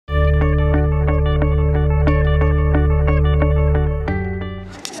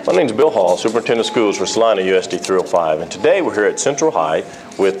My name is Bill Hall, Superintendent of Schools for Salina USD 305, and today we're here at Central High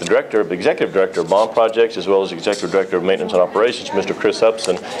with the Executive Director of Bond Projects as well as Executive Director of Maintenance and Operations, Mr. Chris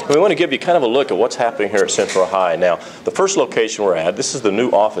Upson. And we want to give you kind of a look at what's happening here at Central High. Now, the first location we're at, this is the new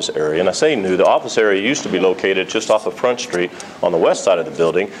office area, and I say new, the office area used to be located just off of Front Street on the west side of the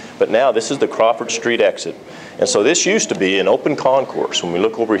building, but now this is the Crawford Street exit. And so this used to be an open concourse. When we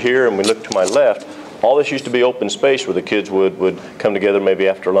look over here and we look to my left, all this used to be open space where the kids would come together maybe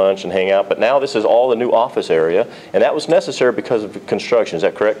after lunch and hang out, but now this is all the new office area, and that was necessary because of construction. Is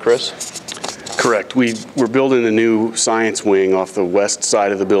that correct, Chris? Correct. We're building a new science wing off the west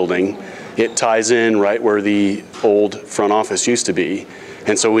side of the building. It ties in right where the old front office used to be,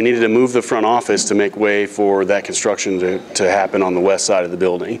 and so we needed to move the front office to make way for that construction to happen on the west side of the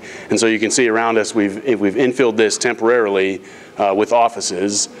building. And so you can see around us we've infilled this temporarily with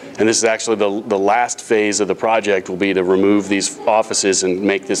offices, and this is actually the last phase of the project will be to remove these offices and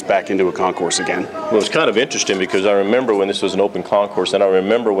make this back into a concourse again. Well, it's kind of interesting because I remember when this was an open concourse, and I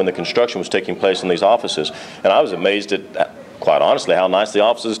remember when the construction was taking place in these offices, and I was amazed at, quite honestly, how nice the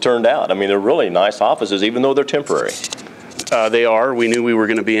offices turned out. I mean, they're really nice offices, even though they're temporary. They are. We knew we were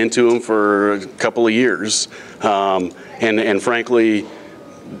going to be into them for a couple of years, and frankly,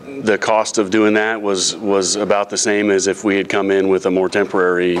 the cost of doing that was about the same as if we had come in with a more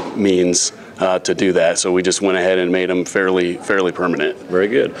temporary means to do that. So we just went ahead and made them fairly permanent. Very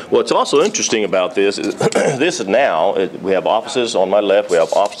good. Well, what's also interesting about this is this is now, we have offices on my left, we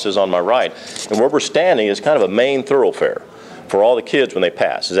have offices on my right, and where we're standing is kind of a main thoroughfare for all the kids when they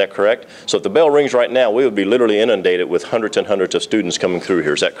pass. Is that correct? So if the bell rings right now, we would be literally inundated with hundreds and hundreds of students coming through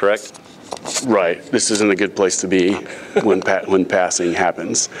here. Is that correct? Right. This isn't a good place to be when passing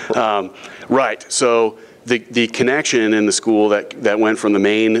happens. Right. So the connection in the school that went from the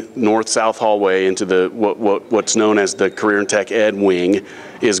main north-south hallway into the what's known as the Career and Tech Ed wing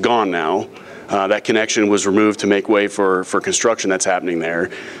is gone now. That connection was removed to make way for construction that's happening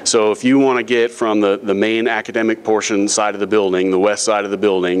there. So if you want to get from the main academic portion side of the building, the west side of the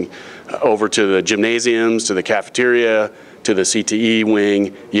building, over to the gymnasiums, to the cafeteria, to the CTE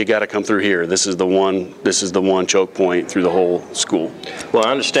wing, you got to come through here. This is the one choke point through the whole school. Well,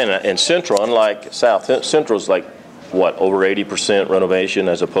 I understand that. And Central, unlike South, Central's like, what, over 80% renovation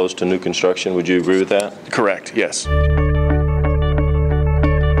as opposed to new construction. Would you agree with that? Correct, yes.